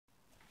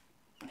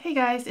Hey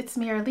guys, it's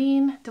me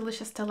Arlene,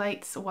 Delicious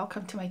Delights.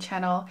 Welcome to my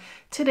channel.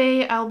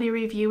 Today I'll be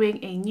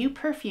reviewing a new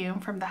perfume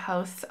from the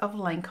house of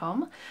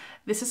Lancome.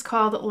 This is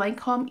called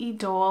Lancome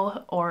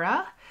Idole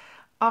Aura.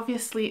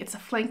 Obviously it's a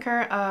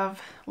flanker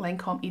of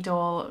Lancome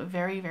Idole,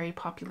 very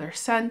popular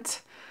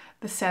scent.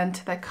 The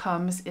scent that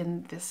comes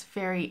in this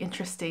very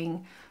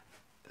interesting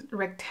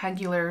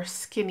rectangular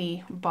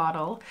skinny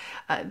bottle.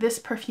 This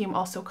perfume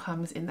also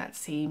comes in that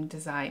same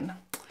design.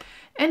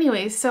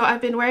 Anyways, so I've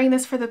been wearing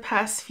this for the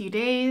past few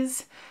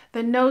days.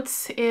 The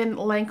notes in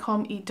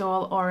Lancome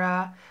Idole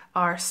Aura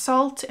are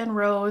salt and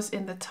rose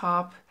in the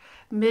top.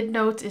 Mid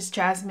note is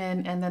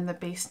jasmine, and then the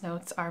base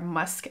notes are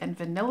musk and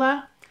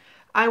vanilla.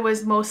 I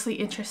was mostly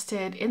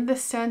interested in the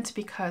scent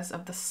because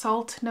of the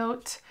salt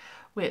note,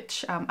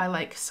 which I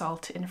like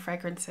salt in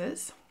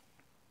fragrances.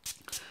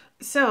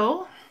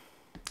 So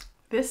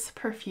this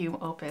perfume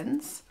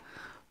opens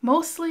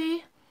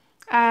mostly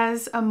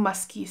as a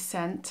musky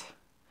scent.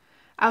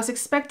 I was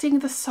expecting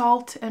the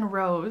salt and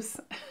rose,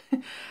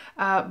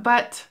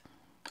 but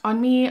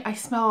on me, I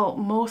smell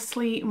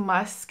mostly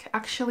musk.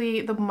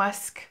 Actually, the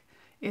musk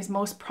is the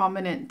most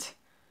prominent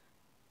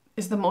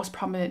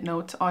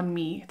note on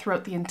me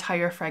throughout the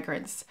entire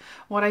fragrance.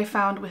 What I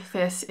found with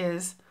this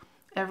is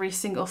every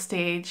single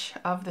stage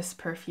of this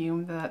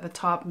perfume, the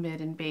top,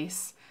 mid, and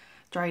base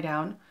dry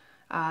down,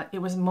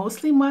 it was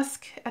mostly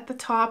musk at the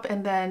top,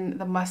 and then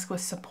the musk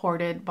was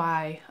supported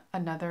by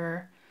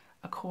another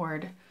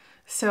accord.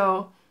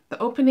 So the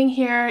opening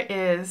here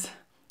is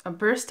a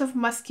burst of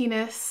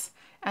muskiness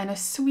and a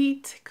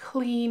sweet,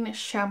 clean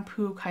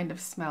shampoo kind of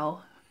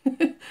smell.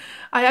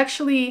 I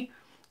actually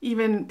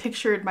even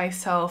pictured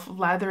myself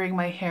lathering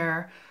my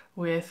hair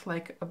with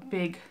like a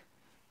big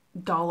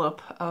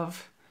dollop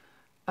of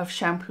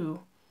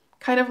shampoo.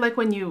 Kind of like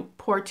when you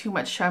pour too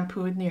much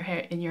shampoo in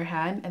your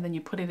hand and then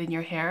you put it in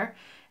your hair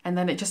and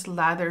then it just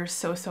lathers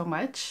so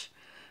much.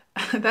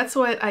 That's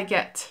what I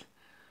get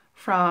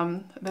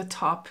from the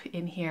top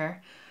in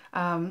here.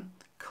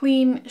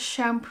 Clean,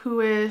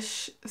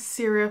 shampoo-ish,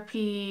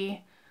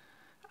 syrupy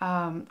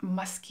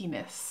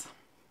muskiness,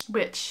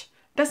 which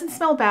doesn't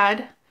smell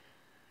bad,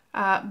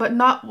 but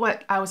not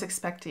what I was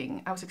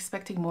expecting. I was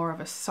expecting more of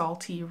a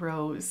salty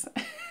rose.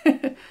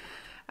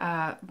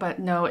 But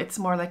no, it's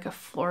more like a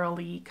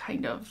florally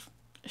kind of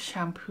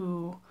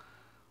shampoo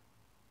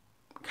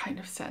kind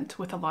of scent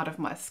with a lot of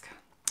musk.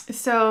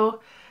 So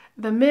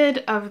the mid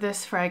of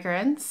this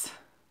fragrance,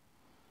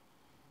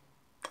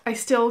 I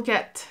still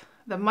get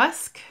the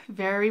musk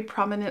very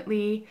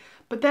prominently,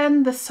 but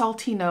then the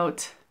salty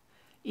note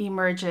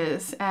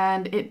emerges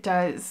and it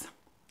does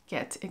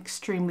get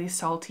extremely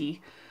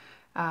salty,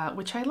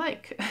 which I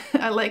like.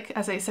 I like,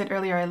 as I said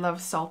earlier, I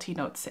love salty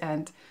notes,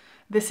 and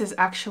this is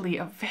actually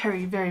a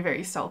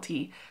very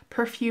salty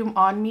perfume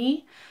on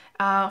me.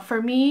 For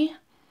me,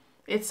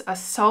 it's a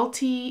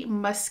salty,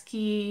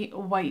 musky,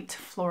 white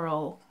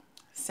floral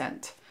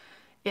scent.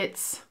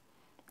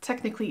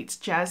 Technically it's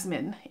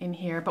jasmine in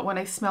here, but when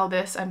I smell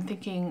this, I'm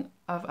thinking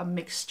of a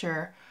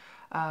mixture,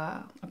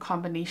 a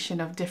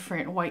combination of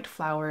different white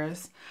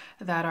flowers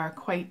that are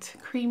quite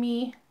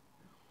creamy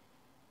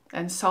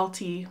and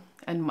salty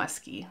and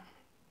musky.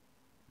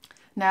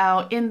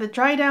 Now, in the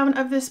dry down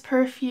of this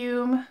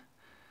perfume,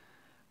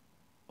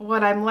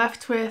 what I'm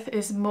left with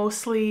is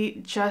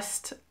mostly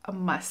just a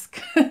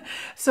musk.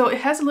 So it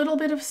has a little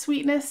bit of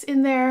sweetness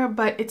in there,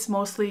 but it's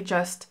mostly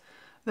just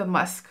the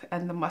musk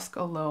and the musk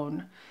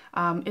alone.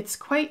 It's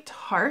quite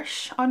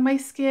harsh on my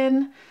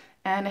skin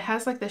and it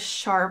has like this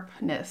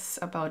sharpness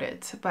about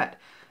it, but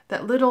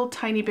that little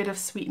tiny bit of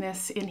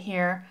sweetness in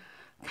here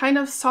kind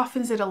of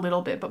softens it a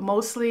little bit, but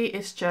mostly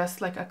it's just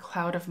like a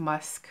cloud of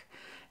musk.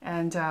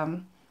 And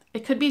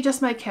it could be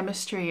just my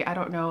chemistry, I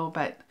don't know,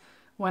 but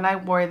when I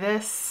wore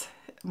this,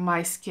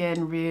 my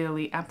skin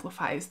really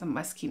amplifies the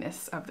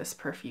muskiness of this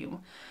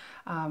perfume.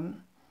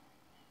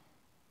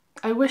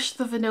 I wish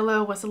the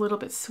vanilla was a little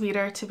bit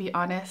sweeter, to be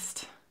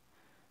honest,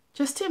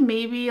 just to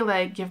maybe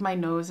like give my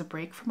nose a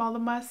break from all the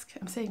musk.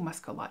 I'm saying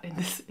musk a lot in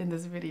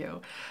this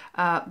video.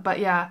 But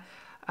yeah,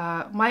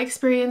 my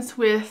experience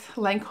with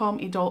Lancome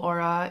Idole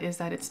Aura is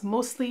that it's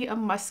mostly a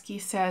musky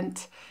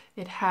scent.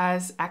 It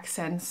has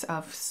accents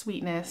of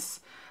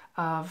sweetness,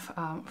 of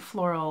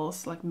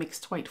florals, like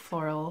mixed white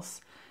florals,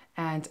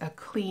 and a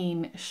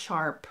clean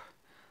sharpness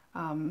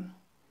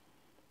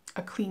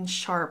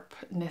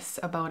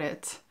about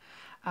it.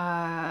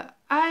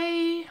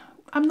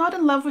 I'm not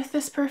in love with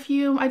this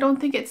perfume. I don't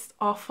think it's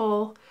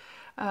awful,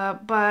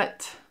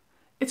 but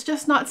it's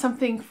just not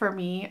something for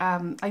me.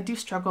 I do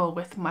struggle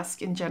with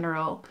musk in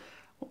general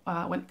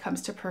when it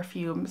comes to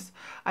perfumes.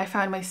 I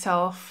find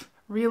myself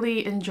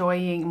really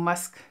enjoying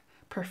musk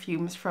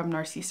perfumes from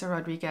Narciso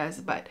Rodriguez,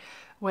 but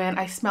when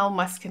I smell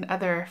musk in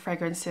other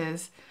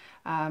fragrances,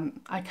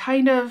 I'm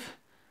kind of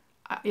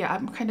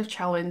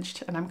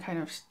challenged and I'm kind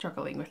of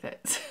struggling with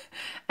it.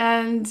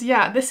 And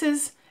yeah, this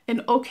is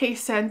an okay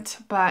scent,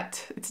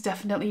 but it's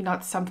definitely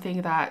not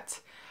something that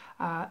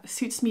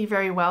suits me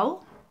very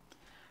well.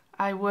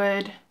 I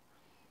would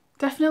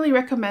definitely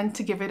recommend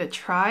to give it a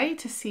try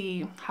to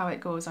see how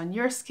it goes on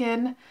your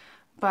skin,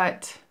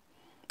 but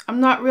I'm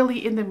not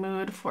really in the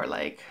mood for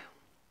like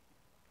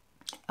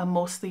a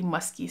mostly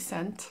musky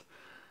scent.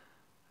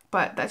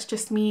 But that's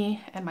just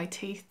me and my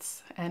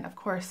tastes, and of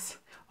course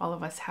all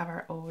of us have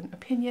our own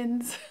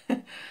opinions.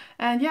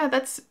 And yeah,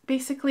 that's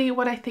basically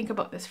what I think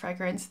about this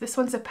fragrance. This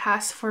one's a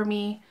pass for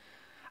me.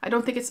 I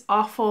don't think it's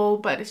awful,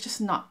 but it's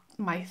just not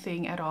my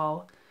thing at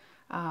all.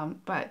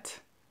 But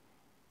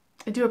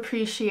I do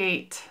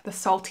appreciate the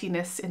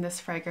saltiness in this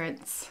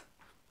fragrance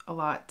a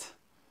lot.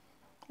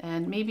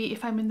 And maybe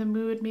if I'm in the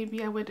mood,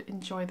 maybe I would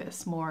enjoy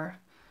this more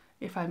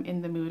if I'm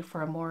in the mood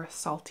for a more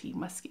salty,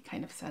 musky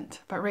kind of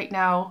scent. But right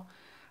now,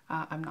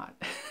 I'm not.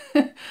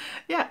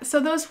 Yeah, so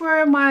those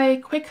were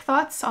my quick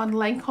thoughts on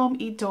Lancome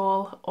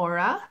Idole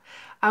Aura.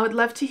 I would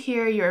love to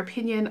hear your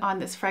opinion on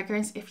this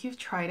fragrance if you've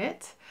tried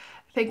it.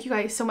 Thank you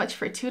guys so much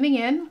for tuning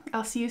in.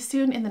 I'll see you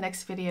soon in the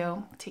next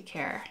video. Take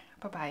care.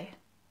 Bye-bye.